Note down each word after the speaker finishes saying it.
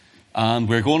And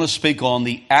we're going to speak on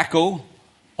the echo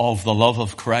of the love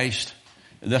of Christ.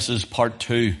 This is part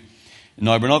 2.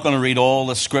 Now, we're not going to read all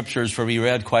the scriptures, for we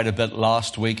read quite a bit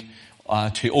last week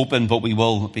to open, but we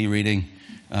will be reading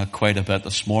quite a bit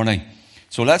this morning.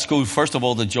 So let's go first of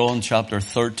all to John chapter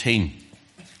 13.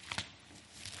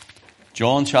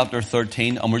 John chapter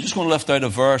 13, and we're just going to lift out a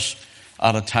verse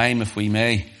at a time if we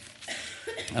may.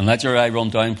 And let your eye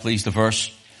run down, please, to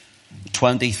verse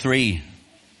 23.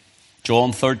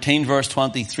 John 13, verse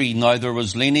 23. Now there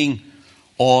was leaning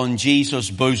on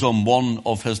Jesus' bosom one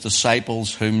of his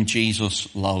disciples whom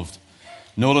Jesus loved.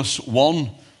 Notice, one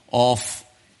of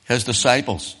his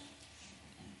disciples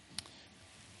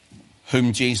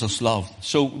whom Jesus loved.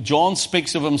 So John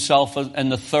speaks of himself in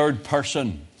the third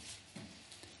person.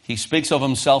 He speaks of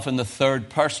himself in the third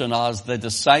person as the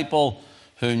disciple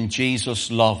whom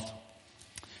Jesus loved.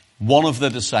 One of the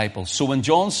disciples. So when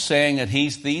John's saying that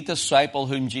he's the disciple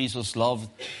whom Jesus loved,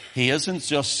 he isn't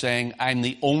just saying, I'm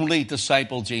the only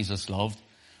disciple Jesus loved.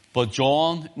 But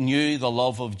John knew the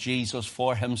love of Jesus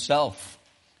for himself,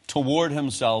 toward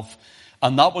himself.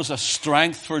 And that was a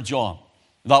strength for John.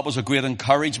 That was a great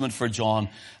encouragement for John.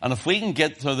 And if we can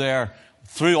get to there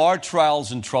through our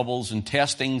trials and troubles and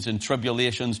testings and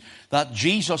tribulations, that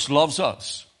Jesus loves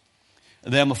us,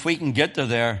 then if we can get to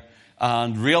there,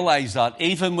 and realize that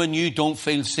even when you don't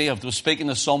feel saved. I was speaking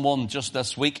to someone just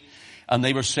this week, and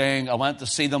they were saying, I went to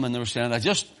see them, and they were saying, I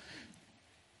just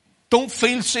don't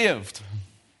feel saved.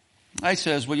 I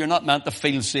says, well, you're not meant to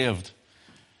feel saved.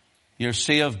 You're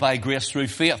saved by grace through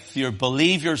faith. You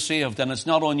believe you're saved, and it's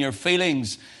not on your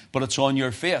feelings, but it's on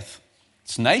your faith.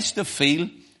 It's nice to feel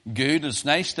good. It's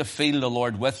nice to feel the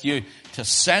Lord with you, to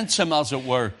sense him, as it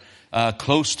were,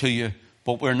 close to you.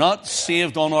 But we're not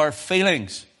saved on our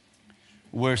feelings.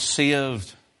 We're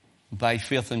saved by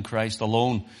faith in Christ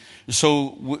alone. So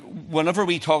whenever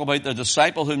we talk about the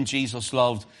disciple whom Jesus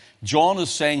loved, John is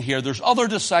saying here there's other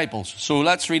disciples. So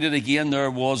let's read it again. There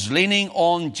was leaning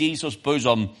on Jesus'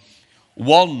 bosom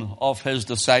one of his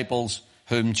disciples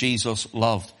whom Jesus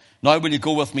loved. Now will you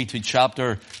go with me to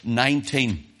chapter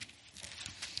 19.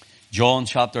 John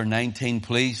chapter 19,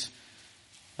 please.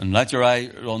 And let your eye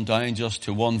run down just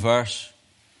to one verse.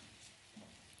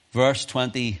 Verse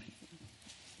 26.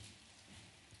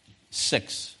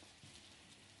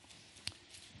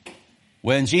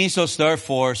 When Jesus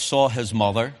therefore saw his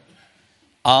mother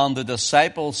and the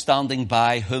disciple standing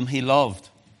by whom he loved,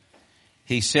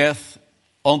 he saith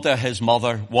unto his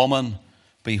mother, Woman,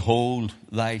 behold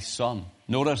thy son.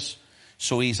 Notice,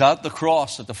 so he's at the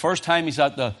cross. At the first time he's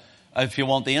at the, if you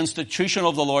want, the institution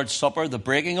of the Lord's Supper, the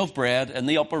breaking of bread in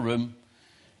the upper room.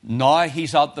 Now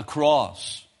he's at the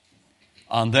cross.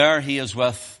 And there he is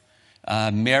with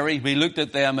Mary. We looked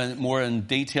at them more in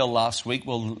detail last week.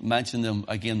 We'll mention them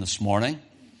again this morning.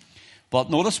 But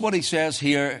notice what he says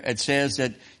here. It says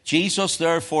that Jesus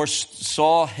therefore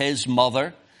saw his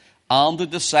mother and the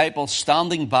disciple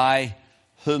standing by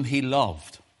whom he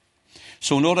loved.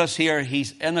 So notice here,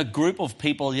 he's in a group of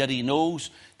people, yet he knows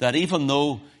that even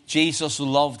though Jesus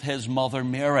loved his mother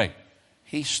Mary,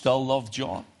 he still loved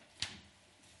John.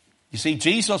 You see,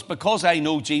 Jesus, because I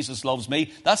know Jesus loves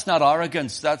me, that's not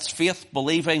arrogance. That's faith,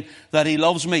 believing that he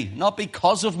loves me. Not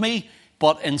because of me,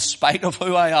 but in spite of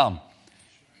who I am.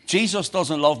 Jesus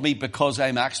doesn't love me because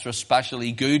I'm extra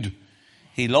specially good.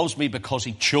 He loves me because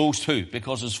he chose to,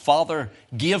 because his Father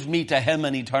gave me to him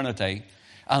in eternity.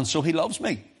 And so he loves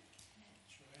me.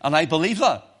 And I believe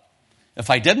that. If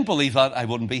I didn't believe that, I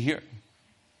wouldn't be here.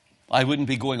 I wouldn't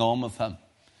be going on with him.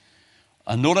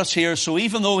 And notice here, so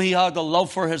even though he had the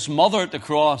love for his mother at the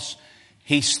cross,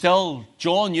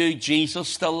 John knew Jesus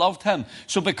still loved him.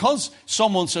 So because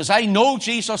someone says, I know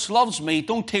Jesus loves me,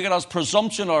 don't take it as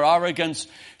presumption or arrogance.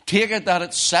 Take it that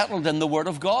it's settled in the Word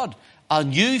of God.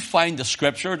 And you find the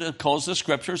Scripture because the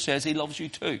Scripture says he loves you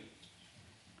too.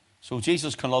 So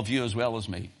Jesus can love you as well as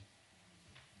me.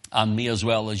 And me as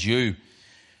well as you.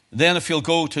 Then if you'll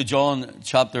go to John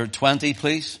chapter 20,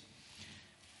 please.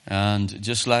 And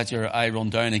just let your eye run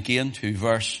down again to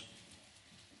verse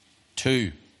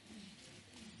 2.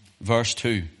 Verse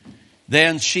 2.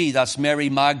 Then she, that's Mary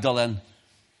Magdalene,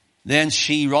 then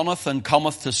she runneth and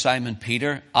cometh to Simon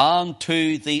Peter and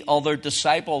to the other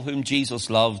disciple whom Jesus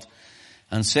loved,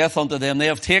 and saith unto them, They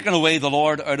have taken away the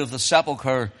Lord out of the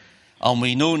sepulchre, and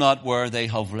we know not where they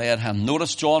have laid him.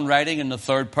 Notice John writing in the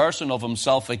third person of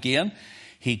himself again.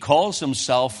 He calls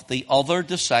himself the other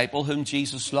disciple whom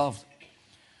Jesus loved.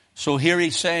 So here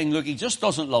he's saying, look, he just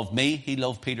doesn't love me, he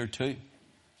loved Peter too.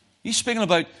 He's speaking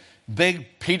about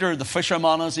big Peter, the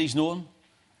fisherman as he's known.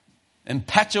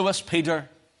 Impetuous Peter.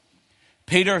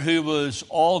 Peter, who was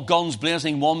all guns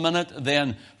blazing one minute,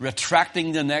 then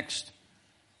retracting the next.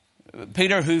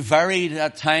 Peter, who varied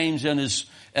at times in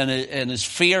his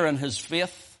fear and his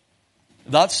faith.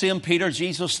 That same Peter,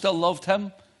 Jesus still loved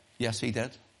him. Yes, he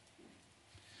did.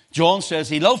 John says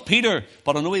he loved Peter,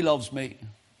 but I know he loves me.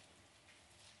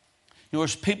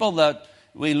 There's people that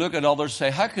we look at others and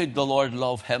say, how could the Lord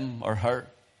love him or her?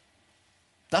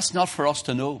 That's not for us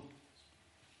to know.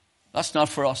 That's not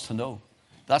for us to know.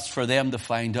 That's for them to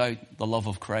find out the love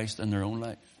of Christ in their own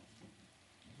life.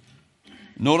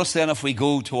 Notice then, if we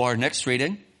go to our next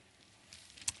reading,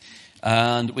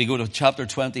 and we go to chapter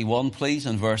 21, please,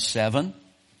 and verse 7.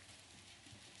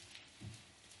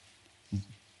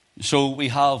 So we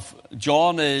have,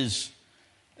 John is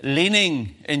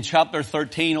leaning in chapter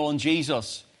 13 on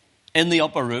Jesus in the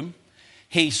upper room.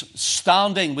 He's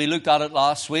standing, we looked at it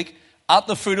last week, at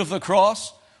the foot of the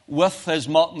cross with his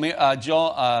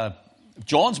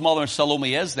John's mother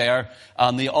Salome is there,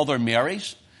 and the other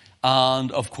Marys.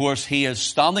 And of course, he is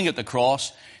standing at the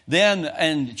cross. Then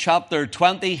in chapter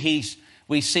 20,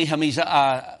 we see him, he's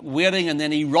waiting, and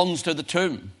then he runs to the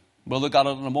tomb. We'll look at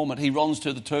it in a moment. He runs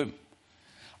to the tomb.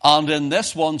 And in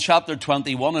this one, chapter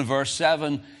 21 and verse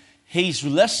 7, he's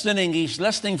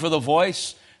listening for the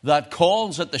voice that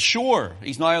calls at the shore.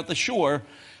 He's now at the shore,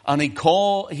 and he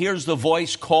hears the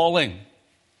voice calling.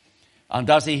 And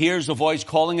as he hears the voice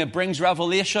calling, it brings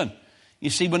revelation. You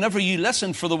see, whenever you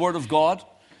listen for the word of God,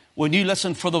 when you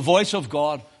listen for the voice of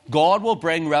God, God will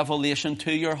bring revelation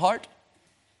to your heart.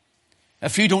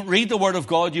 If you don't read the word of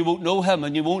God, you won't know him,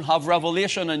 and you won't have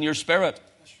revelation in your spirit.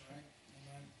 That's right.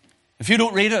 Amen. If you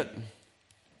don't read it.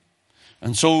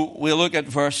 And so we'll look at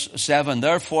verse 7.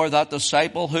 Therefore that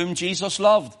disciple whom Jesus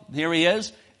loved, here he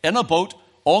is, in a boat,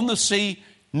 on the sea,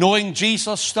 knowing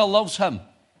Jesus still loves him,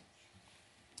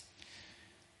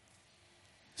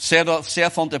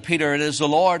 saith unto Peter, it is the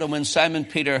Lord. And when Simon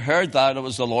Peter heard that it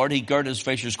was the Lord, he girt his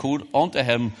fisher's coat unto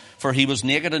him, for he was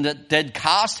naked, and did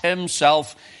cast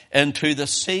himself into the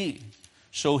sea.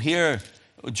 So here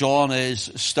John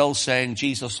is still saying,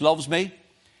 Jesus loves me,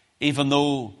 even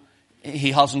though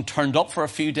he hasn't turned up for a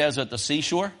few days at the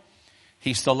seashore.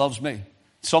 He still loves me.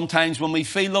 Sometimes when we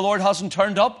feel the Lord hasn't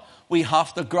turned up, we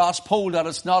have to grasp hold that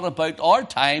it's not about our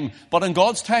time, but in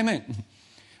God's timing.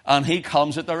 And he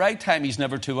comes at the right time. He's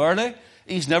never too early.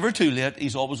 He's never too late.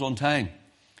 He's always on time.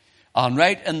 And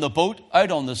right in the boat,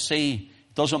 out on the sea,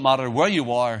 doesn't matter where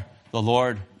you are, the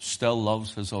Lord still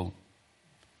loves his own.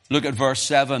 Look at verse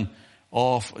 7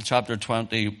 of chapter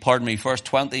 20, verse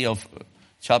 20 of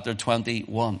chapter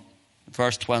 21.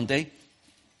 Verse 20.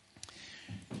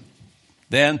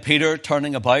 Then Peter,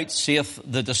 turning about, saith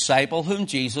the disciple whom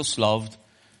Jesus loved,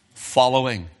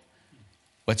 following,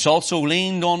 which also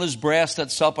leaned on his breast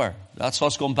at supper. That's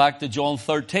us going back to John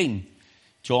 13.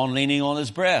 John leaning on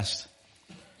his breast.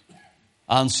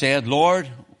 And said, Lord,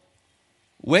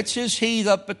 which is he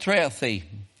that betrayeth thee?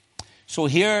 So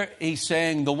here he's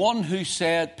saying, the one who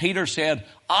said, Peter said,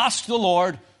 ask the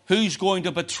Lord who's going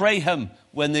to betray him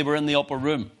when they were in the upper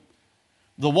room.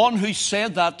 The one who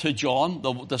said that to John,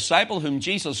 the disciple whom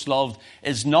Jesus loved,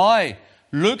 is now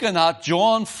looking at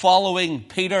John following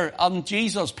Peter and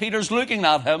Jesus. Peter's looking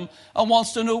at him and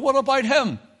wants to know, what about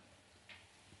him?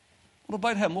 What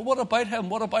about him? Well, what about him?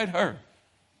 What about her?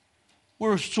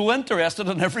 We're so interested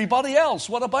in everybody else.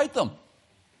 What about them?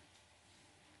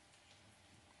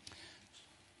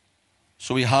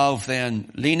 So we have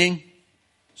then leaning,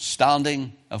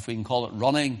 standing, if we can call it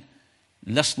running,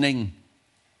 listening,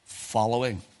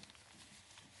 following.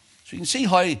 So you can see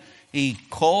how he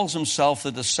calls himself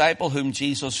the disciple whom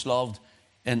Jesus loved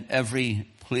in every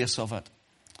place of it.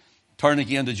 Turn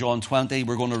again to John 20.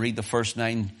 We're going to read the first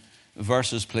 9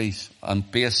 verses, please, and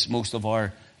base most of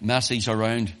our message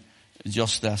around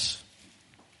just this.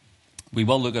 We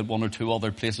will look at 1 or 2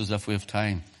 other places if we have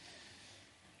time.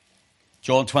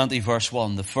 John 20 verse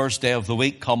 1. The first day of the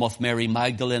week cometh Mary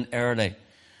Magdalene early,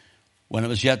 when it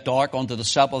was yet dark, unto the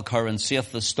sepulchre, and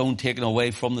seeth the stone taken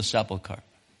away from the sepulchre.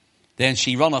 Then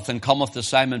she runneth and cometh to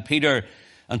Simon Peter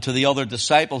and to the other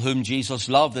disciple whom Jesus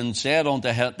loved, and said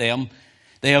unto them,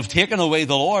 They have taken away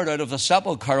the Lord out of the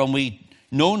sepulchre, and we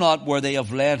know not where they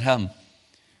have laid him.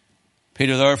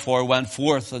 Peter therefore went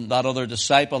forth, and that other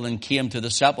disciple, and came to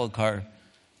the sepulchre.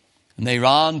 And they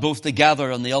ran both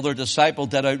together, and the other disciple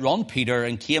did outrun Peter,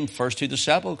 and came first to the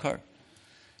sepulchre.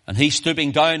 And he,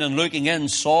 stooping down and looking in,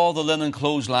 saw the linen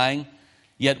clothes lying,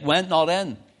 yet went not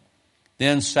in.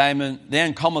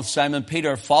 Then cometh Simon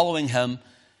Peter following him,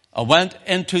 and went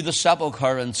into the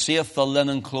sepulchre, and seeth the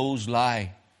linen clothes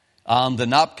lie. And the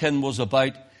napkin was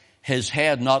about his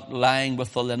head, not lying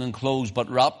with the linen clothes, but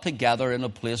wrapped together in a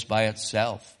place by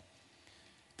itself.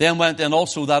 Then went in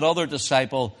also that other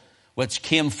disciple, which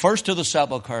came first to the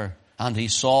sepulchre, and he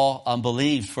saw and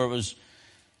believed,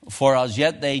 for as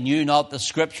yet they knew not the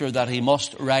scripture that he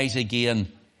must rise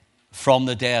again from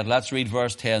the dead. Let's read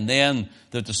verse 10. Then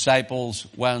the disciples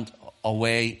went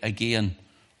away again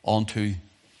unto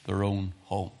their own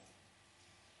home.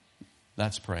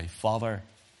 Let's pray. Father,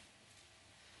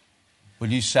 will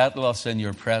you settle us in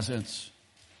your presence?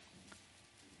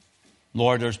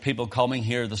 Lord, there's people coming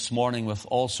here this morning with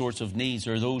all sorts of needs.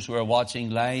 There are those who are watching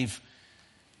live.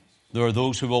 There are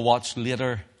those who will watch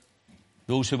later.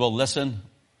 Those who will listen,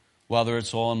 whether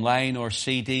it's online or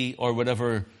CD or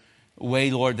whatever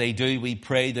way, Lord, they do. We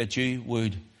pray that you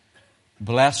would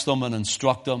bless them and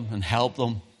instruct them and help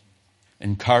them,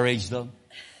 encourage them.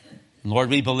 And Lord,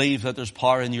 we believe that there's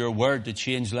power in your word to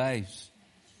change lives.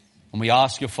 And we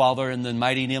ask you, Father, in the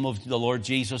mighty name of the Lord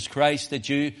Jesus Christ, that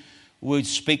you would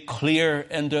speak clear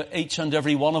into each and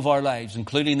every one of our lives,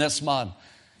 including this man.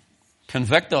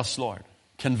 Convict us, Lord.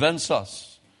 Convince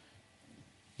us.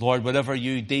 Lord, whatever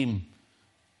you deem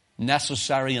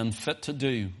necessary and fit to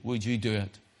do, would you do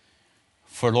it?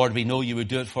 For, Lord, we know you would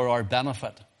do it for our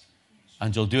benefit,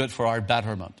 and you'll do it for our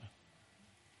betterment.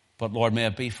 But, Lord, may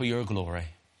it be for your glory.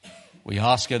 We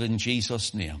ask it in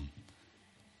Jesus' name.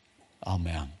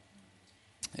 Amen.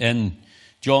 In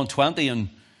John 20, and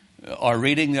our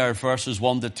reading there, verses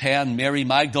 1 to 10, Mary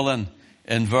Magdalene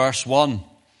in verse 1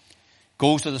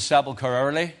 goes to the sepulchre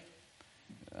early,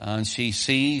 and she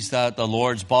sees that the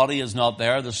Lord's body is not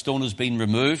there. The stone has been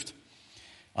removed.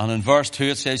 And in verse 2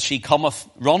 it says, she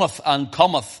runneth and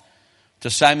cometh to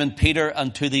Simon Peter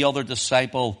and to the other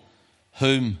disciple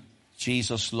whom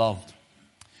Jesus loved.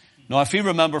 Now, if you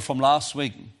remember from last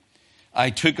week, I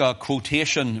took a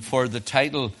quotation for the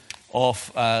title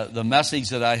of the message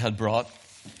that I had brought.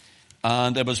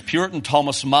 And it was Puritan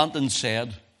Thomas Manton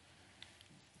said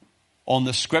on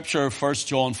the scripture of 1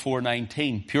 John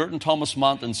 4:19. Puritan Thomas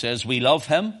Manton says, we love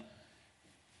him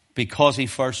because he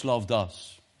first loved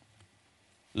us.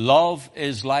 Love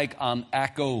is like an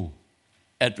echo.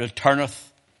 It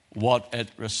returneth what it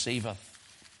receiveth.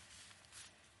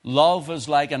 Love is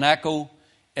like an echo.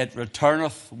 It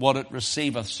returneth what it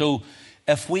receiveth. So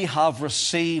if we have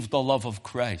received the love of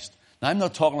Christ, now, I'm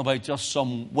not talking about just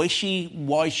some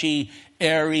wishy-washy,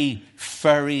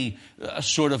 airy-fairy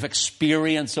sort of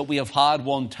experience that we have had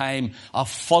one time, a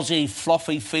fuzzy,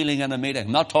 fluffy feeling in a meeting.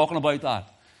 I'm not talking about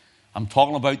that. I'm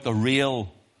talking about the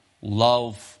real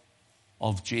love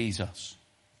of Jesus.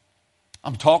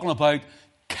 I'm talking about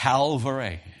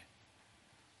Calvary.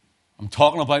 I'm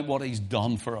talking about what he's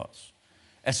done for us.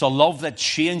 It's a love that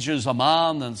changes a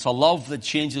man, and it's a love that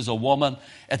changes a woman.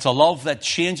 It's a love that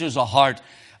changes a heart.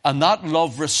 And that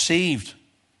love received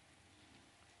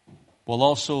will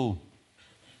also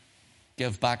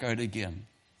give back out again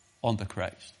unto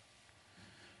Christ.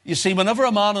 You see, whenever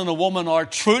a man and a woman are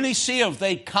truly saved,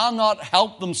 they cannot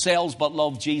help themselves but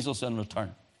love Jesus in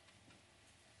return.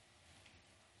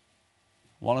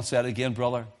 I want to say it again,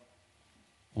 brother.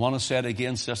 I want to say it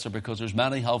again, sister, because there's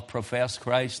many have professed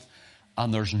Christ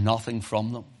and there's nothing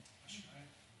from them.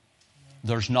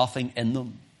 There's nothing in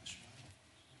them.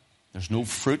 There's no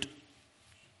fruit.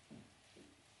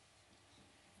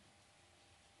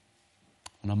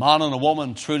 When a man and a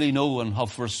woman truly know and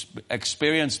have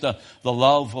experienced the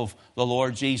love of the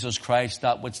Lord Jesus Christ,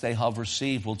 that which they have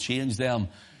received will change them,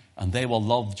 and they will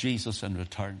love Jesus in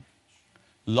return.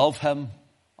 Love him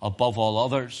above all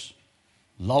others.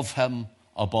 Love him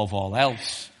above all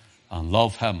else. And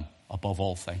love him above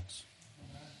all things.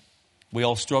 We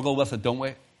all struggle with it, don't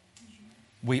we?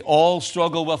 We all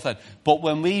struggle with it. But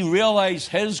when we realize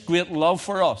his great love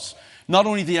for us, not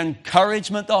only the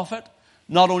encouragement of it,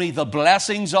 not only the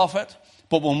blessings of it,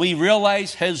 but when we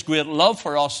realize his great love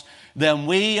for us, then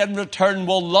we in return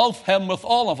will love him with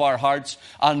all of our hearts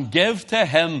and give to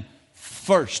him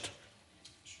first.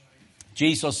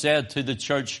 Jesus said to the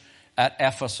church at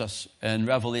Ephesus in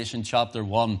Revelation chapter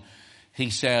 1,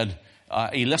 he said,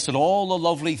 he listed all the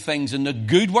lovely things and the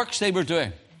good works they were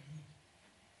doing.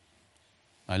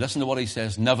 Now listen to what he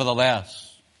says.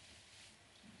 Nevertheless,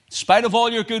 in spite of all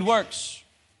your good works,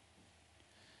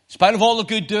 in spite of all the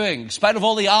good doing, in spite of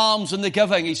all the alms and the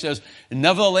giving, he says,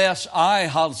 nevertheless, I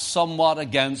have somewhat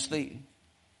against thee.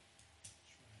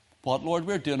 But Lord,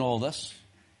 we're doing all this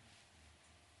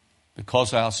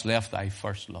because thou hast left thy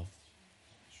first love.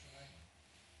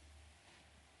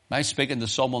 Am I speaking to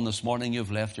someone this morning?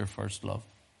 You've left your first love.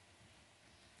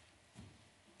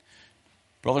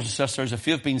 Brothers and sisters, if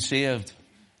you've been saved,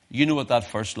 you know what that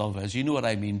first love is. You know what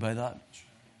I mean by that.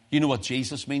 You know what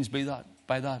Jesus means by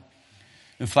that.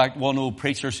 In fact, one old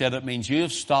preacher said it means you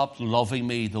have stopped loving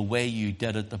me the way you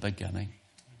did at the beginning.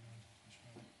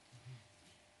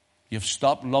 You've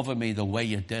stopped loving me the way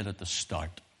you did at the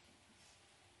start.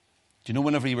 Do you know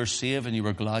whenever you were saved and you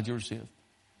were glad you were saved? Do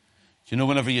you know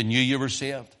whenever you knew you were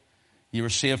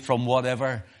saved from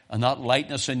whatever, and that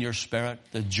lightness in your spirit,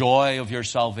 the joy of your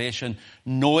salvation,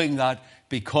 knowing that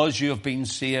because you have been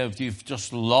saved, you've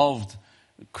just loved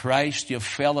Christ, you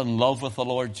fell in love with the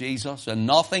Lord Jesus, and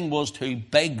nothing was too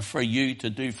big for you to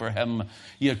do for him.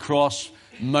 You'd cross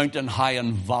mountain high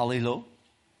and valley low.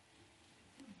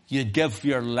 You'd give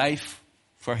your life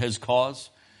for his cause,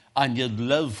 and you'd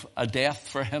live a death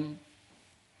for him.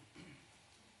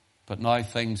 But now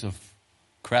things have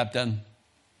crept in.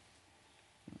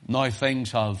 Now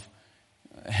things have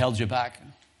held you back.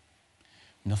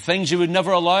 And the things you would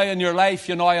never allow in your life,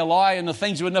 you now allow. And the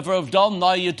things you would never have done,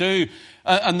 now you do.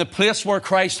 And the place where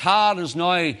Christ had is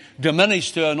now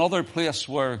diminished to another place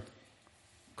where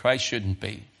Christ shouldn't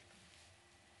be.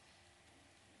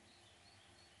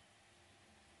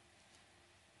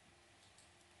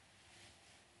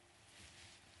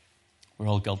 We're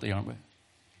all guilty, aren't we?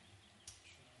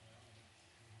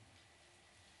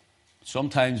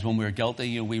 Sometimes when we're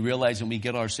guilty, we realize and we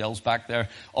get ourselves back there.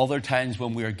 Other times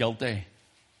when we're guilty,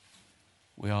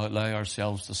 we allow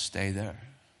ourselves to stay there.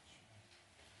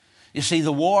 You see,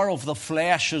 the war of the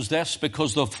flesh is this,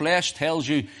 because the flesh tells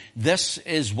you this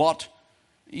is what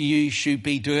you should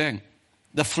be doing.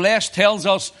 The flesh tells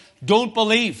us, don't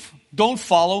believe, don't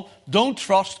follow, don't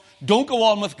trust, don't go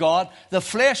on with God. The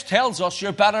flesh tells us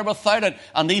you're better without it.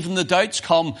 And even the doubts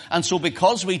come. And so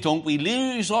because we don't, we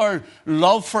lose our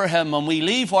love for him and we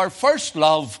leave our first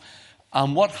love.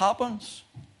 And what happens?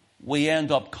 We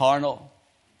end up carnal.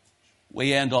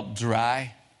 We end up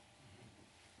dry.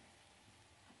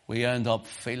 We end up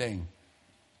feeling,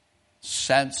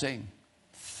 sensing,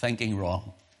 thinking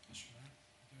wrong.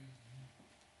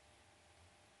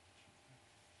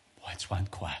 Boy, it's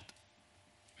went quiet.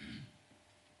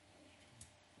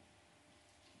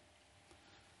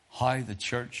 How the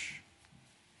church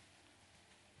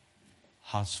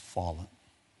has fallen.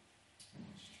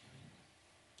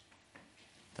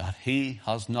 That he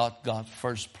has not got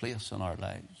first place in our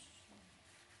lives.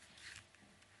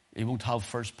 He won't have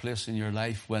first place in your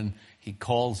life when he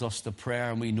calls us to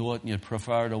prayer and we know it, and you'd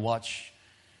prefer to watch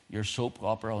your soap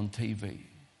opera on TV.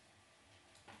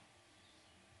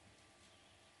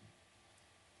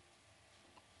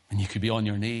 And you could be on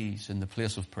your knees in the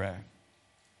place of prayer.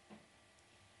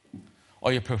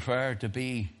 Or you prefer to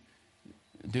be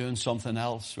doing something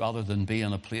else rather than be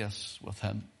in a place with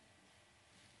him.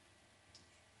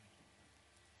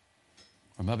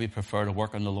 Or maybe prefer to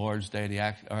work on the Lord's Day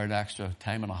to earn extra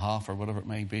time and a half or whatever it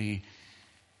may be,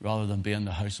 rather than be in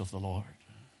the house of the Lord.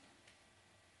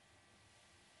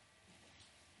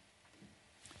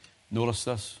 Notice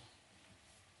this.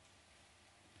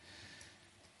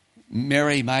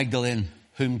 Mary Magdalene,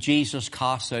 whom Jesus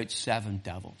cast out 7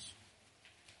 devils.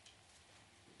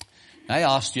 I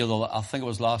asked you, I think it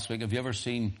was last week, have you ever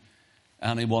seen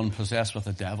anyone possessed with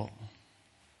a devil?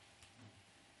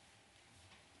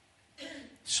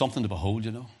 Something to behold,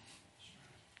 you know.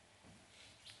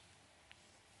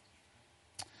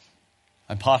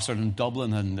 I pastored in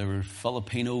Dublin, and there were a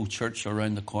Filipino church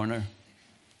around the corner.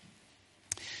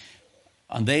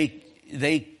 And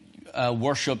they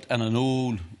worshipped in an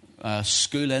old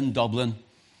school in Dublin.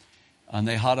 And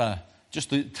they had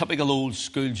just a typical old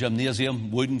school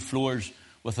gymnasium, wooden floors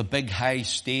with a big high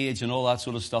stage and all that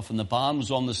sort of stuff. And the band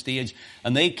was on the stage.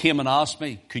 And they came and asked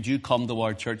me, could you come to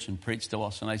our church and preach to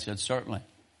us? And I said, certainly.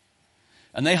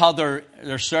 And they had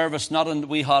their service,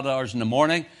 we had ours in the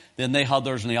morning, then they had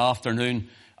theirs in the afternoon.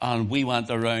 And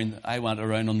I went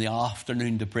around on the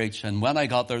afternoon to preach. And when I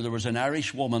got there was an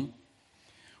Irish woman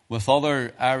with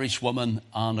other Irish women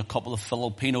and a couple of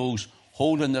Filipinos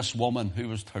holding this woman who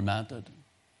was tormented.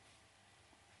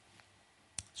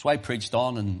 So I preached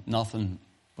on and nothing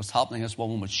was happening. This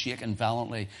woman was shaking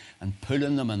violently and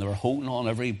pulling them, and they were holding on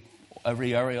every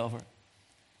area of her.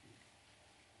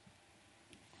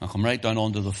 I come right down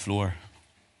onto the floor.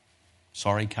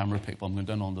 Sorry, camera people, I'm going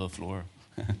down onto the floor.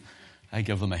 I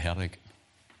give them a headache.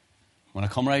 When I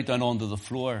come right down onto the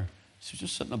floor, she was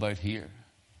just sitting about here.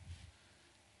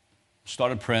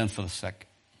 Started praying for the sick.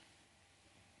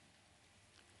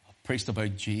 I preached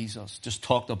about Jesus, just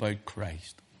talked about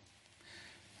Christ.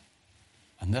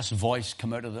 And this voice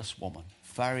came out of this woman,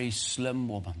 very slim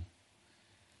woman.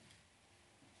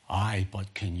 Aye,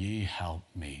 but can you help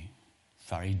me?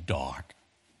 Very dark.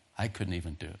 I couldn't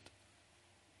even do it.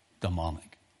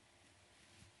 Demonic.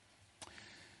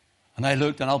 And I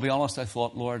looked, and I'll be honest, I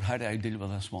thought, Lord, how do I deal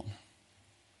with this one?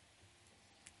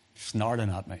 Snarling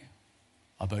at me.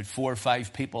 About 4 or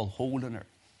 5 people holding her.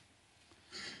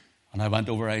 And I went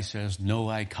over, I says, no,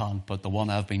 I can't, but the one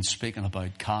I've been speaking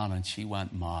about can. And she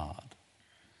went mad.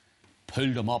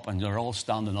 Pulled him up, and they're all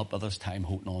standing up at this time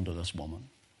holding on to this woman.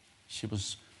 She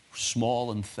was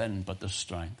small and thin, but the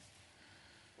strength.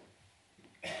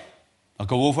 I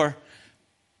go over, and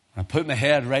I put my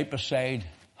head right beside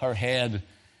her head,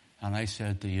 and I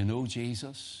said, do you know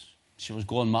Jesus? She was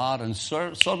going mad, and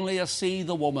suddenly I see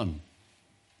the woman.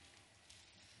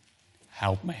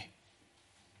 Help me.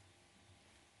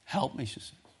 Help me, she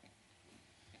says.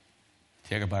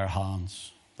 Take her by her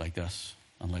hands, like this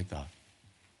and like that.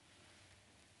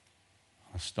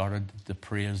 I started to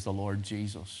praise the Lord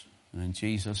Jesus. And in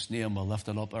Jesus' name, I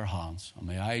lifted up her hands, and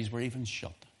my eyes were even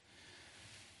shut.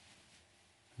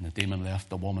 And the demon left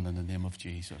the woman in the name of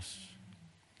Jesus.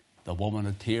 The woman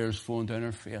had tears flowing down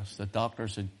her face. The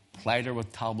doctors had plied her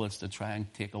with tablets to try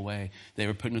and take away. They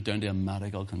were putting it down to a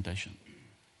medical condition.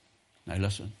 Now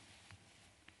listen.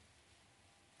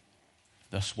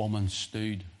 This woman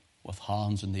stood with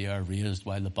hands in the air raised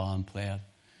while the band played.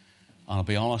 And I'll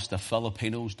be honest, the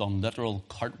Filipinos done literal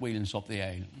cartwheels up the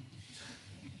aisle.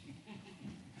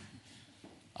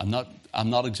 I'm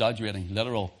not exaggerating,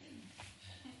 literal.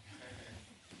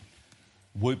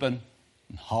 Whooping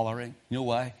and hollering. You know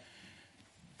why?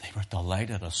 They were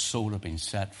delighted a soul had been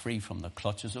set free from the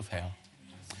clutches of hell.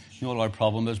 You know what our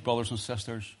problem is, brothers and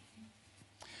sisters?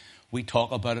 We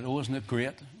talk about it. Oh, isn't it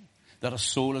great that a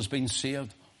soul has been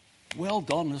saved? Well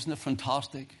done, isn't it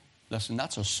fantastic? Listen,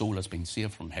 that's a soul that's been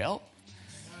saved from hell.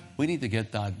 We need to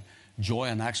get that joy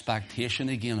and expectation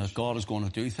again that God is going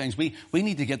to do things. We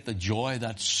need to get the joy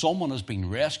that someone has been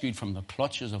rescued from the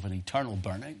clutches of an eternal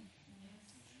burning.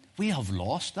 We have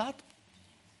lost that.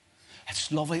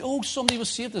 It's lovely. Oh, somebody was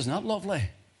saved. Isn't that lovely?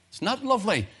 It's not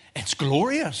lovely. It's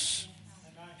glorious.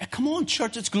 Come on,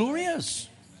 church, it's glorious.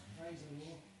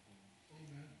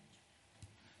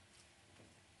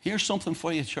 Here's something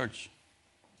for you, church.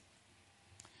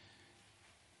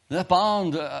 That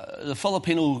band, the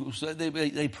Filipinos,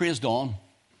 they praised on.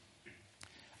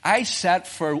 I sat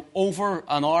for over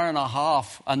an hour and a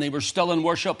half, and they were still in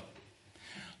worship.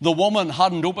 The woman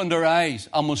hadn't opened her eyes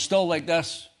and was still like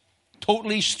this,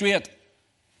 totally straight.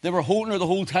 They were holding her the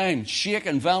whole time,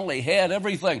 shaking, violently, head,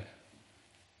 everything.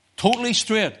 Totally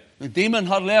straight. The demon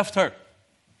had left her.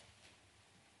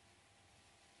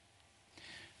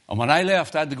 And when I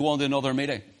left, I had to go on to another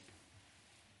meeting.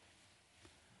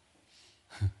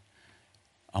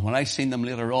 And when I seen them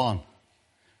later on,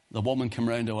 the woman came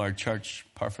round to our church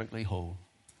perfectly whole,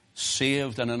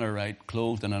 saved and in her right,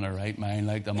 clothed and in her right mind,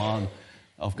 like the man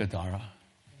of Gadara.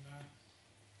 Amen.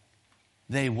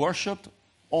 They worshipped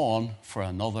on for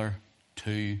another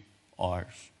 2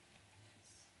 hours.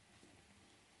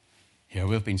 Here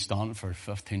we've been standing for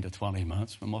 15 to 20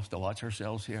 minutes. We must have watched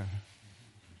ourselves here.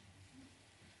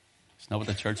 It's not what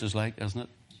the church is like, isn't it?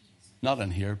 Not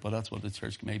in here, but that's what the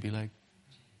church may be like.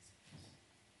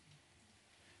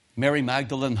 Mary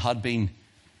Magdalene had been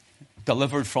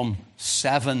delivered from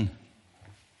 7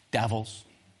 devils.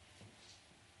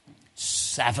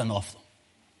 7 of them.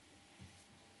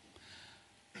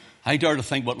 I dare to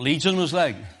think what Legion was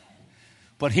like.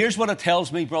 But here's what it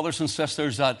tells me, brothers and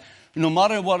sisters, that no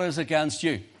matter what is against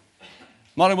you,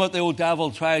 no matter what the old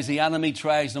devil tries, the enemy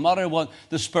tries, no matter what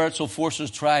the spiritual forces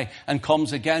try and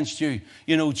comes against you,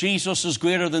 you know, Jesus is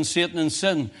greater than Satan and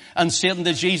sin, and Satan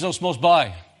to Jesus must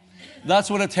bow.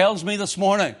 That's what it tells me this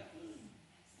morning.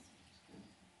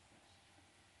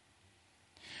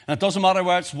 And it doesn't matter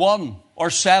whether it's 1 or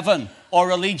 7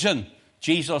 or a legion,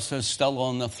 Jesus is still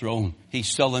on the throne. He's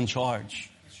still in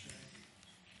charge.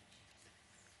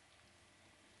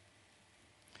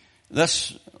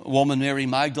 This woman, Mary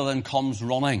Magdalene, comes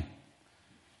running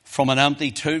from an empty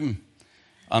tomb.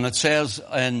 And it says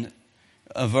in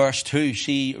verse 2,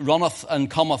 she runneth and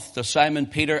cometh to Simon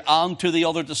Peter and to the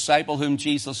other disciple whom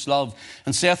Jesus loved,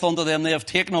 and saith unto them, they have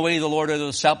taken away the Lord out of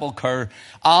the sepulchre,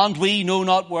 and we know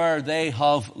not where they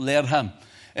have laid him.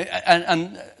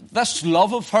 And this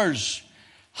love of hers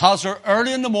has her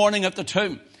early in the morning at the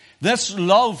tomb. This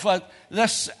love,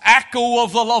 this echo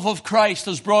of the love of Christ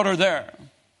has brought her there.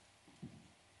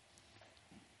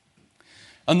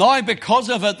 And now because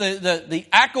of it, the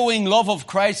echoing love of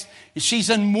Christ, she's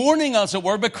in mourning, as it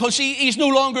were, because he's no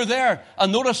longer there.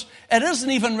 And notice, it isn't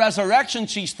even resurrection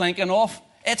she's thinking of.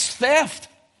 It's theft.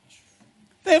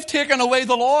 They've taken away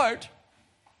the Lord.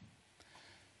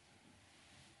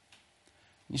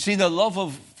 You see, the love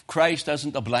of Christ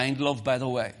isn't a blind love, by the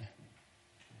way.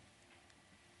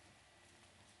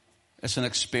 It's an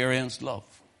experienced love.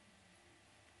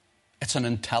 It's an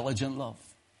intelligent love.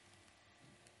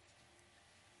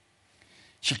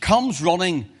 She comes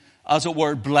running, as it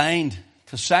were, blind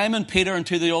To Simon Peter and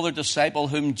to the other disciple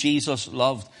whom Jesus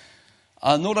loved.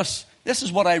 Notice, this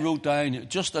is what I wrote down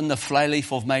just in the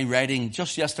flyleaf of my writing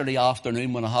just yesterday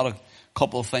afternoon when I had a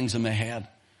couple of things in my head.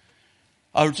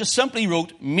 I just simply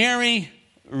wrote, Mary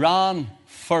ran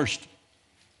first.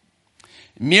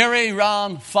 Mary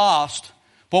ran fast,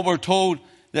 but we're told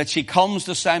that she comes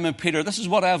to Simon Peter. This is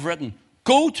what I've written.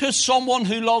 Go to someone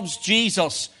who loves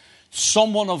Jesus,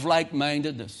 someone of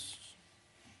like-mindedness.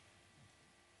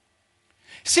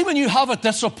 See, when you have a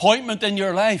disappointment in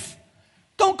your life,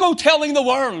 don't go telling the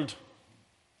world.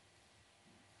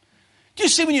 Do you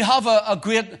see, when you have a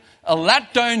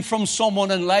letdown from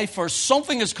someone in life or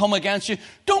something has come against you,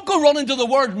 don't go running to the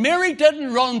world. Mary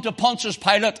didn't run to Pontius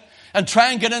Pilate and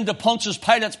try and get into Pontius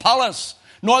Pilate's palace,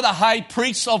 nor the high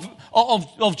priests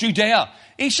of Judea.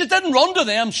 She didn't run to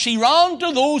them. She ran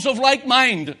to those of like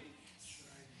mind.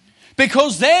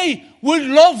 Because they would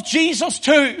love Jesus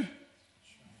too.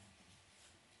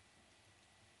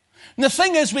 And the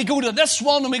thing is, we go to this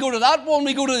one and we go to that one,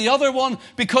 we go to the other one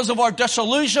because of our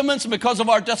disillusionments and because of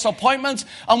our disappointments,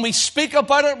 and we speak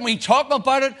about it and we talk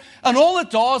about it, and all it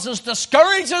does is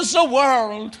discourages the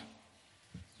world.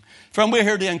 Friend, we're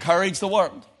here to encourage the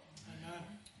world. Amen.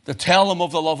 To tell them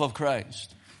of the love of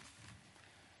Christ.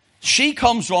 She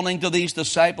comes running to these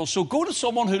disciples. So go to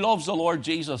someone who loves the Lord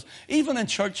Jesus. Even in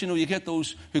church, you get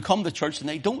those who come to church and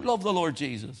they don't love the Lord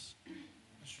Jesus.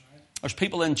 There's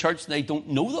people in church and they don't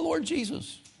know the Lord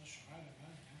Jesus.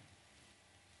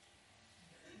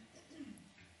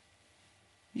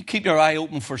 You keep your eye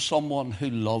open for someone who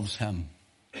loves him.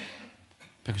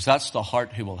 Because that's the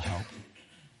heart who will help.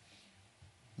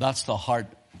 That's the heart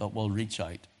that will reach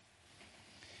out.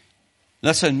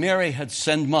 Listen, Mary had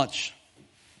sinned much.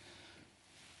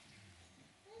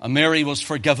 And Mary was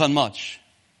forgiven much.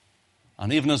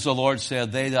 And even as the Lord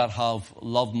said, they that have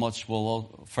loved much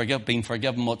will been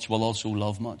forgiven much will also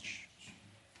love much.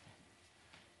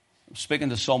 I was speaking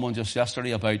to someone just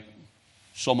yesterday about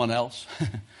someone else.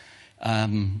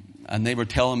 And they were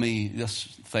telling me this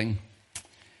thing.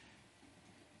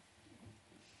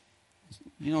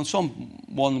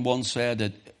 Someone once said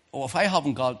that, if I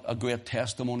haven't got a great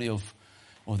testimony of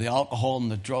the alcohol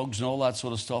and the drugs and all that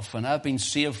sort of stuff, and I've been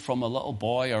saved from a little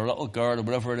boy or a little girl or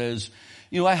whatever it is,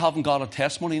 I haven't got a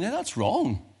testimony. Now, that's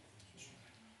wrong.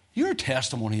 Your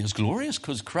testimony is glorious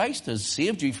because Christ has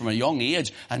saved you from a young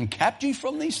age and kept you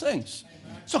from these things.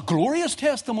 It's a glorious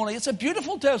testimony. It's a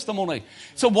beautiful testimony.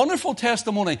 It's a wonderful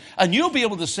testimony. And you'll be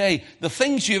able to say the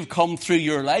things you've come through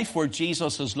your life where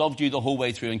Jesus has loved you the whole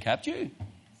way through and kept you.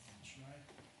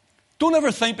 Don't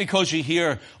ever think because you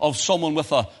hear of someone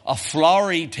with a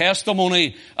flowery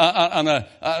testimony and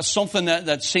something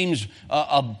that seems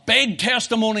a big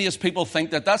testimony, as people think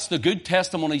that's the good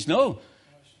testimonies. No,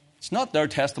 it's not their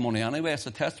testimony anyway. It's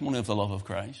a testimony of the love of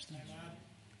Christ.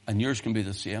 And yours can be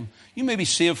the same. You may be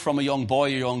saved from a young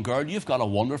boy or young girl. You've got a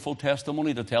wonderful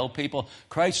testimony to tell people.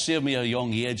 Christ saved me at a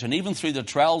young age. And even through the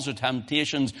trials or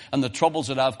temptations and the troubles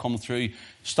that I've come through,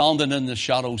 standing in the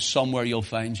shadows somewhere you'll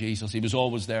find Jesus. He was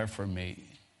always there for me.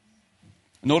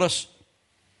 Notice,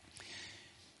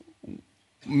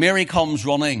 Mary comes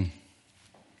running.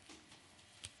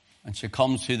 And she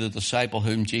comes to the disciple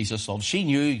whom Jesus loved. She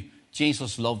knew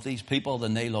Jesus loved these people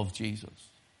and they loved Jesus.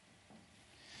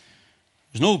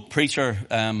 There's no preacher,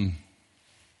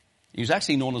 he was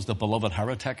actually known as the beloved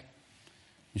heretic.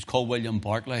 He was called William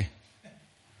Barclay.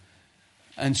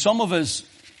 And some of his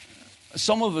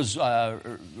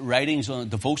writings on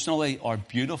devotionally are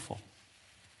beautiful.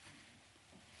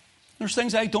 There's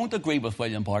things I don't agree with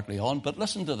William Barclay on, but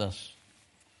listen to this.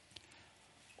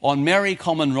 On Mary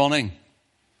coming running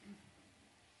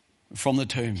from the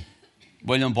tomb,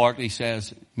 William Barclay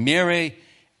says, Mary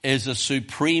is a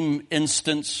supreme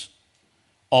instance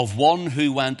of one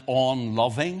who went on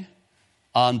loving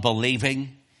and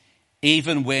believing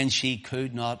even when she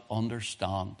could not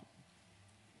understand.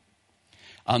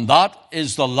 And that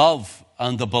is the love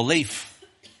and the belief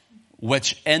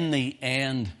which in the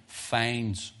end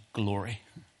finds glory.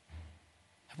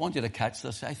 I want you to catch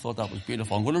this. I thought that was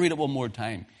beautiful. I'm going to read it one more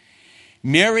time.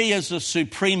 Mary is the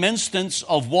supreme instance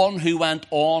of one who went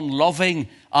on loving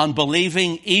and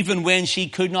believing even when she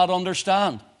could not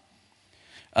understand.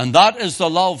 And that is the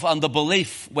love and the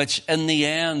belief which in the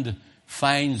end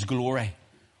finds glory.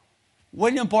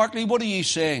 William Barclay, what are you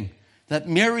saying? That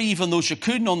Mary, even though she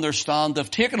couldn't understand, have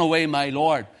taken away my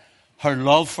Lord, her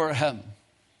love for him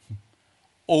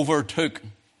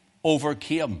overcame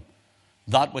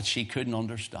that which she couldn't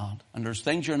understand. And there's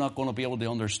things you're not going to be able to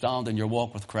understand in your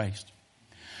walk with Christ.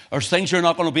 There's things you're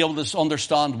not going to be able to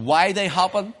understand why they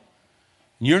happen.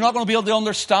 You're not going to be able to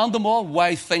understand them all,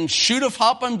 why things should have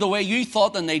happened the way you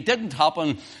thought and they didn't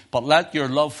happen. But let your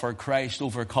love for Christ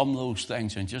overcome those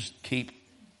things and just keep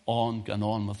on and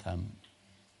on with him.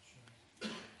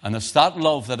 And it's that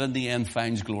love that in the end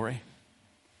finds glory.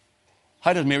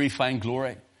 How did Mary find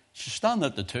glory? She's standing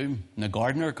at the tomb and the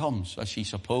gardener comes, as she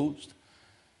supposed.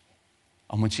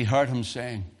 And when she heard him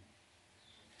saying,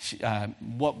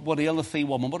 what aileth thee,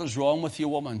 woman? What is wrong with you,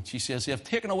 woman? She says, they have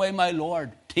taken away my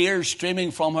Lord. Tears streaming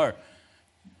from her.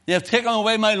 They have taken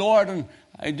away my Lord, and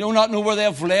I do not know where they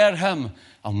have laid him.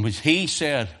 And when he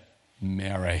said,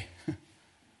 Mary.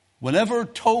 Whenever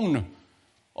tone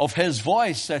of his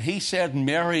voice that he said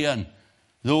Mary in,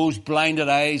 those blinded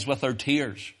eyes with their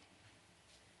tears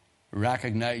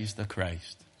recognized the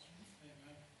Christ.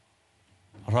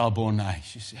 Rabboni,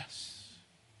 she says.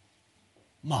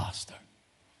 Master.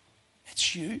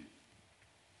 It's you.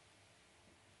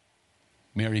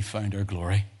 Mary found her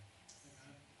glory.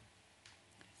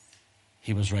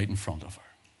 He was right in front of her.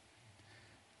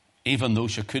 Even though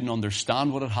she couldn't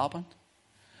understand what had happened,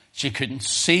 she couldn't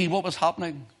see what was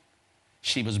happening,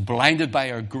 she was blinded by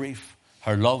her grief.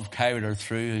 Her love carried her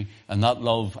through, and that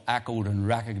love echoed and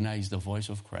recognized the voice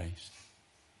of Christ.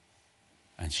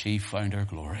 And she found her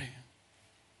glory.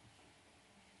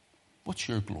 What's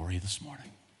your glory this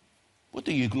morning? What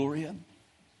do you glory in?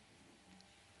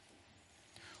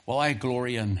 Well, I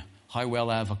glory in how well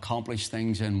I've accomplished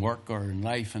things in work or in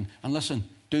life. And listen,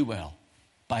 do well.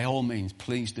 By all means,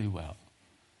 please do well.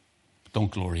 But don't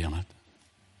glory in it.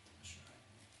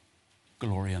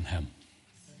 Glory in him.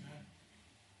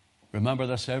 Remember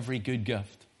this, every good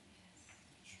gift,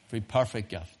 every perfect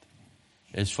gift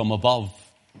is from above,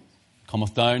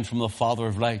 cometh down from the Father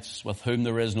of lights, with whom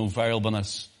there is no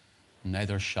variableness,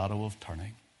 neither shadow of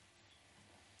turning.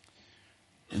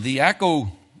 The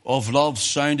echo of love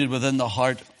sounded within the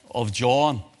heart of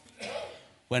John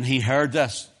when he heard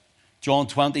this. John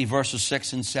 20 verses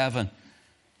 6 and 7.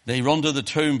 They run to the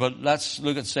tomb, but let's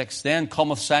look at 6. Then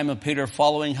cometh Simon Peter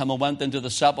following him and went into the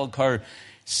sepulchre.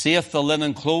 Saith the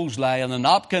linen clothes lie, and a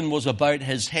napkin was about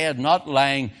his head, not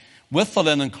lying with the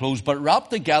linen clothes, but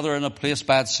wrapped together in a place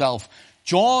by itself.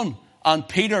 John and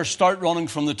Peter start running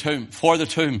from the tomb, for the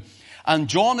tomb. And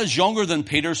John is younger than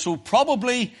Peter, so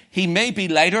probably he may be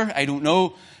lighter. I don't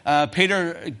know.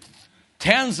 Peter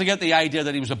tends to get the idea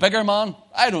that he was a bigger man.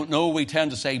 I don't know. We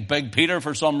tend to say Big Peter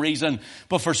for some reason.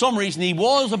 But for some reason, he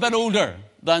was a bit older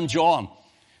than John.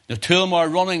 The two of them are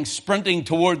running, sprinting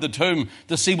toward the tomb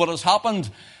to see what has happened.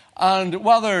 And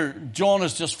whether John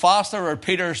is just faster or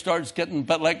Peter starts getting a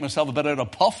bit like myself, a bit out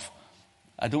of puff,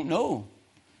 I don't know.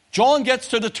 John gets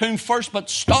to the tomb first, but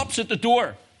stops at the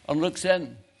door and looks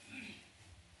in.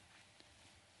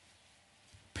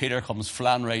 Peter comes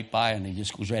flying right by and he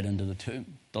just goes right into the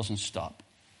tomb. Doesn't stop.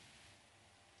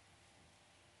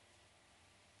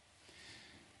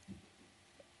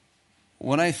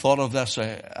 When I thought of this,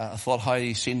 I thought how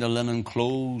he seen the linen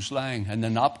clothes lying, and the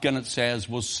napkin, it says,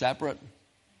 was separate.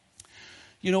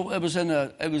 You know, it was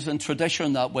in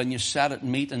tradition that when you sat at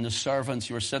meat and the servants,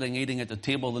 you were sitting eating at the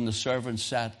table, and the servants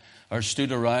sat or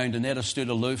stood around, and they'd have stood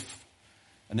aloof,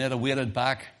 and they'd have waited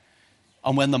back.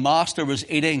 And when the master was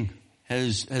eating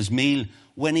his meal,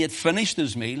 when he had finished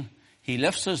his meal, he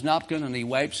lifts his napkin and he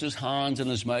wipes his hands in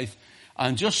his mouth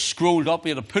and just scrolled up. He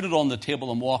had to put it on the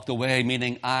table and walked away,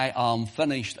 meaning, I am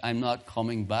finished. I'm not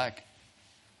coming back.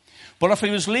 But if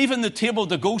he was leaving the table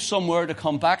to go somewhere to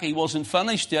come back, he wasn't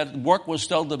finished yet. Work was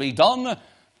still to be done.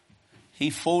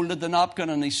 He folded the napkin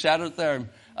and he set it there.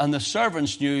 And the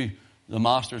servants knew the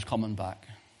master's coming back.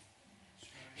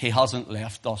 He hasn't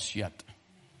left us yet.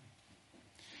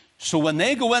 So when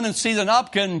they go in and see the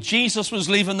napkin, Jesus was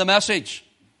leaving the message.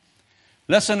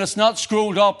 Listen, it's not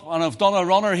scrolled up and I've done a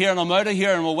runner here and I'm out of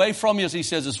here and I'm away from you. As he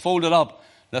says, it's folded up.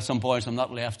 Listen, boys, I'm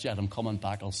not left yet. I'm coming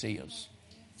back. I'll see you.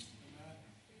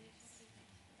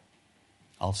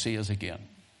 I'll see you again.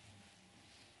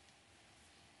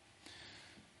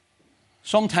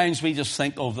 Sometimes we just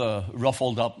think of the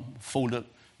ruffled up, folded,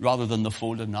 rather than the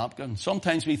folded napkin.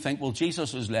 Sometimes we think, well,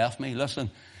 Jesus has left me.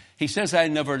 Listen, he says, I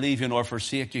never leave you nor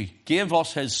forsake you. Gave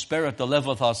us his Spirit to live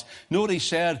with us. Know what he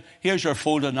said? Here's your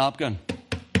folded napkin.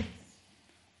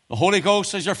 The Holy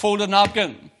Ghost is your folded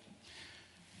napkin.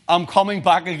 I'm coming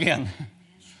back again.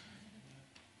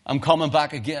 I'm coming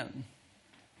back again.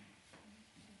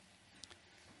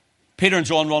 Peter and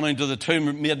John running to the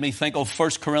tomb made me think of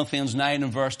 1 Corinthians 9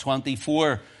 and verse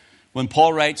 24. When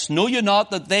Paul writes, know you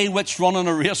not that they which run in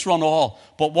a race run all,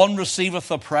 but one receiveth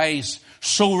the prize.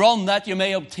 So run that you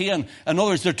may obtain. In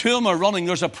other words, the two of them are running.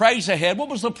 There's a prize ahead. What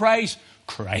was the prize?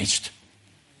 Christ.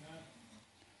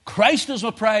 Christ is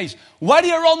the prize. Why do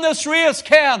you run this race,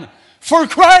 Ken? For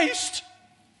Christ.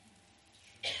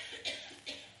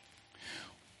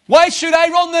 Why should I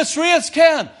run this race,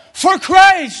 Ken? For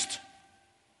Christ.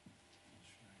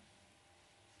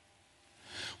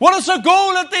 What is the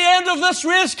goal at the end of this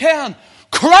race, Ken?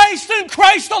 Christ and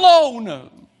Christ alone.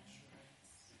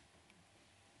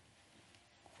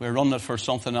 If we're running it for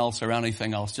something else or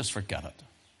anything else, just forget it.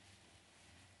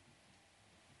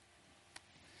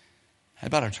 I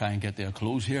better try and get to a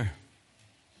close here.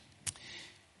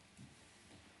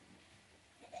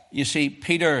 You see,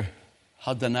 Peter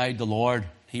had denied the Lord.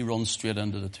 He runs straight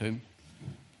into the tomb.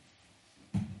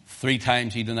 3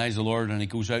 times he denies the Lord and he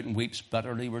goes out and weeps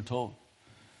bitterly, we're told.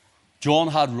 John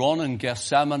had run in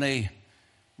Gethsemane,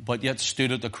 but yet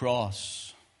stood at the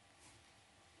cross.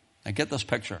 Now get this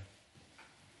picture.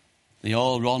 They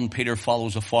all run. Peter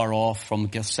follows afar off from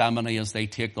Gethsemane as they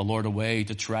take the Lord away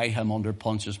to try him under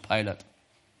Pontius Pilate.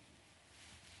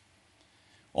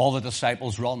 All the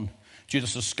disciples run.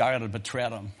 Judas Iscariot had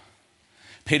betrayed him.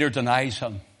 Peter denies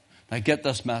him. Now get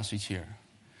this message here.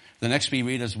 The next we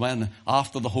read is when,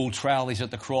 after the whole trial, he's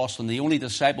at the cross, and the only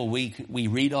disciple we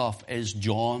read of is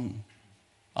John.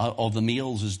 Of the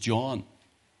males is John.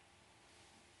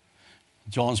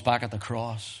 John's back at the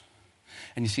cross.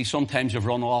 And you see, sometimes you've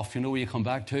run off. You know where you come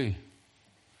back to?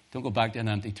 Don't go back to an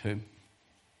empty tomb.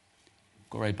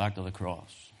 Go right back to the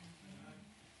cross.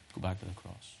 Go back to the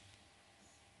cross.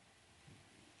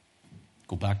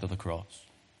 Go back to the cross.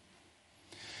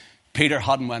 Peter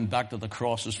hadn't went back to the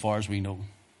cross as far as we know.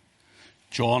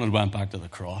 John had went back to the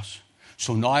cross.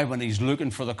 So now when he's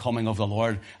looking for the coming of the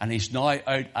Lord and he's now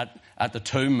out at the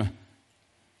tomb,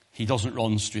 he doesn't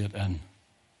run straight in.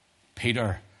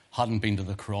 Peter hadn't been to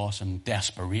the cross in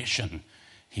desperation.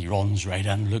 He runs right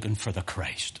in looking for the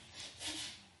Christ.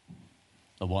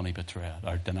 The one he betrayed,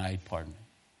 or denied, pardon me.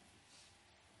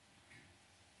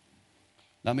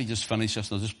 Let me just finish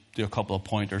this. I'll just do a couple of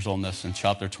pointers on this in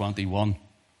chapter 21.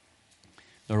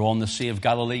 They're on the Sea of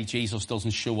Galilee. Jesus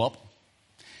doesn't show up.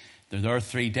 They're there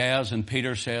 3 days, and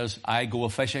Peter says, I go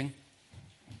a-fishing.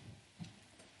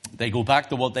 They go back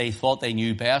to what they thought they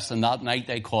knew best, and that night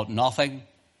they caught nothing.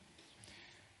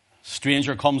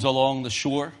 Stranger comes along the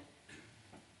shore.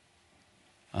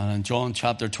 And in John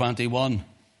chapter 21,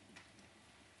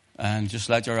 and just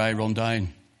let your eye run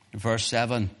down, verse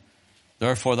 7.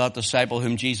 Therefore that disciple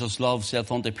whom Jesus loved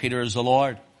saith unto Peter, is the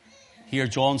Lord. Here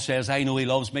John says, I know he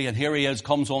loves me. And here he is,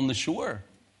 comes on the shore.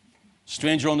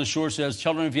 Stranger on the shore says,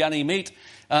 children, have you any meat?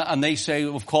 And they say,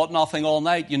 we've caught nothing all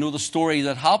night. You know the story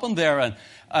that happened there.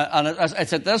 And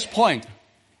it's at this point,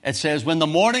 it says, when the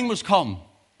morning was come,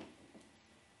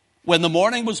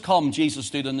 Jesus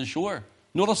stood on the shore.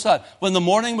 Notice that. When the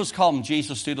morning was come,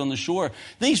 Jesus stood on the shore.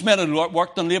 These men had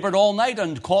worked and labored all night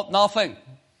and caught nothing.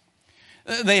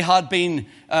 They had been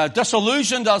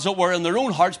disillusioned, as it were, in their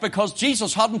own hearts because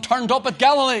Jesus hadn't turned up at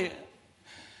Galilee.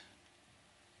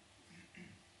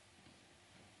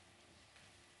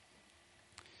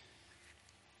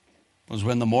 It was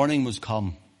when the morning was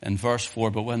come, in verse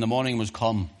 4, but when the morning was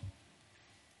come,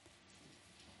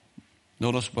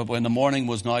 notice, but when the morning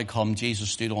was now come, Jesus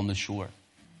stood on the shore.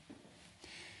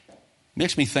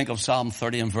 Makes me think of Psalm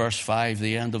 30 and verse 5.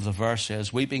 The end of the verse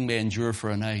says, weeping may endure for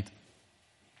a night.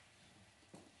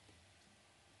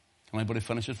 Can anybody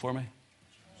finish it for me?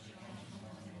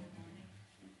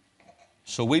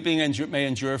 So weeping may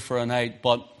endure for a night,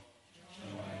 but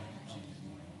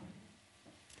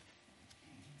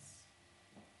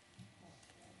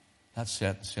that's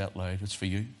it. Say it loud. It's for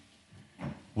you.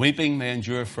 Weeping may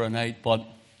endure for a night, but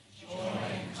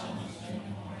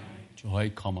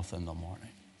joy cometh in the morning.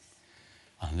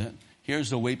 And then here's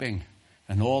the weeping.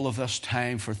 And all of this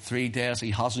time for 3 days,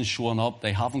 he hasn't shown up.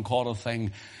 They haven't caught a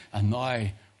thing. And now,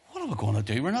 what are we going to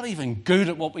do? We're not even good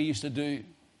at what we used to do.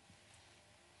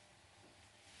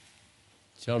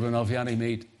 Children, have you any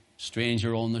meat?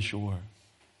 Stranger on the shore.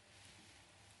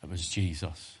 It was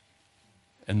Jesus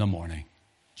in the morning.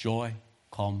 Joy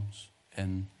comes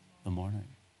in the morning.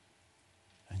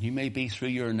 And you may be through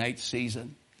your night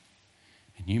season.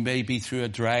 And you may be through a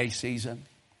dry season.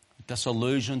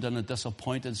 Disillusioned and a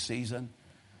disappointed season.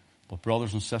 But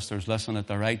brothers and sisters, listen, at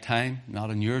the right time,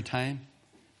 not in your time,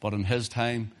 but in his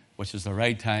time, which is the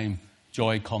right time,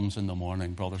 joy comes in the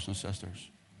morning, brothers and sisters.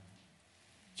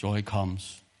 Joy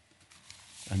comes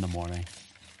in the morning.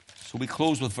 So we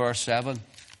close with verse 7.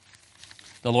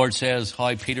 The Lord says,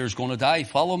 how Peter's going to die.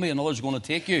 Follow me, and others are going to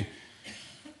take you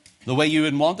the way you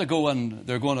would want to go. And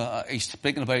they're going to, he's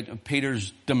speaking about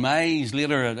Peter's demise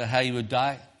later, how he would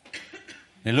die.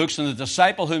 He looks, and the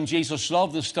disciple whom Jesus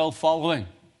loved is still following.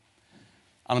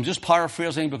 And I'm just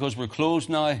paraphrasing because we're closed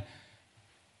now.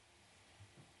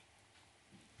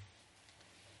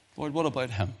 Lord, what about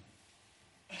him?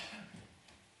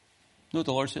 No,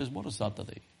 the Lord says, what is that to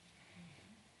thee?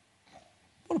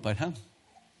 What about him?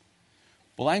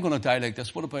 Well, I'm going to die like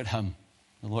this. What about him?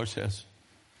 The Lord says,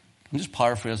 I'm just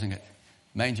paraphrasing it.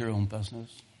 Mind your own business.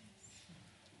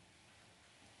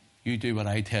 You do what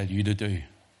I tell you to do.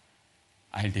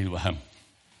 I'll deal with him.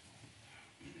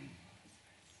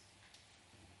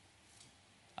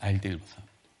 I'll deal with him.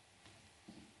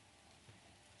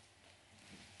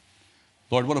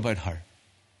 Lord, what about her?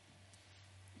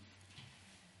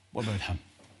 What about him?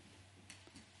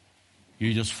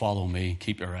 You just follow me,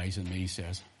 keep your eyes on me, he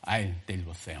says. I'll deal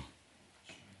with them.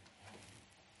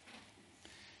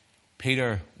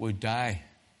 Peter would die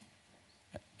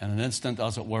in an instant,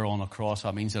 as it were, on a cross.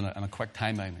 That means in a quick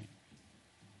time, I mean.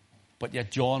 But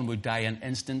yet John would die in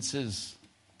instances,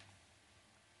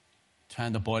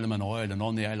 trying to boil him in oil and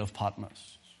on the Isle of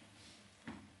Patmos.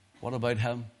 What about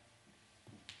him?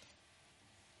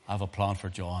 I have a plan for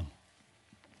John.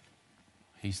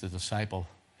 He's the disciple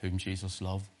whom Jesus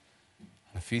loved.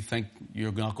 And if you think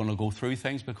you're not going to go through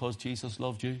things because Jesus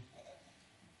loved you,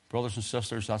 brothers and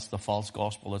sisters, that's the false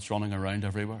gospel that's running around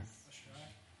everywhere.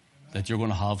 That you're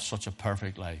going to have such a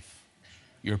perfect life.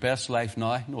 Your best life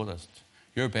now, notice,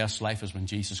 your best life is when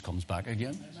Jesus comes back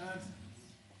again.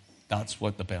 That's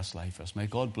what the best life is. May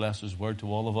God bless his word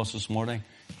to all of us this morning.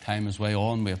 Time is way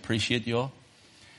on. We appreciate you all.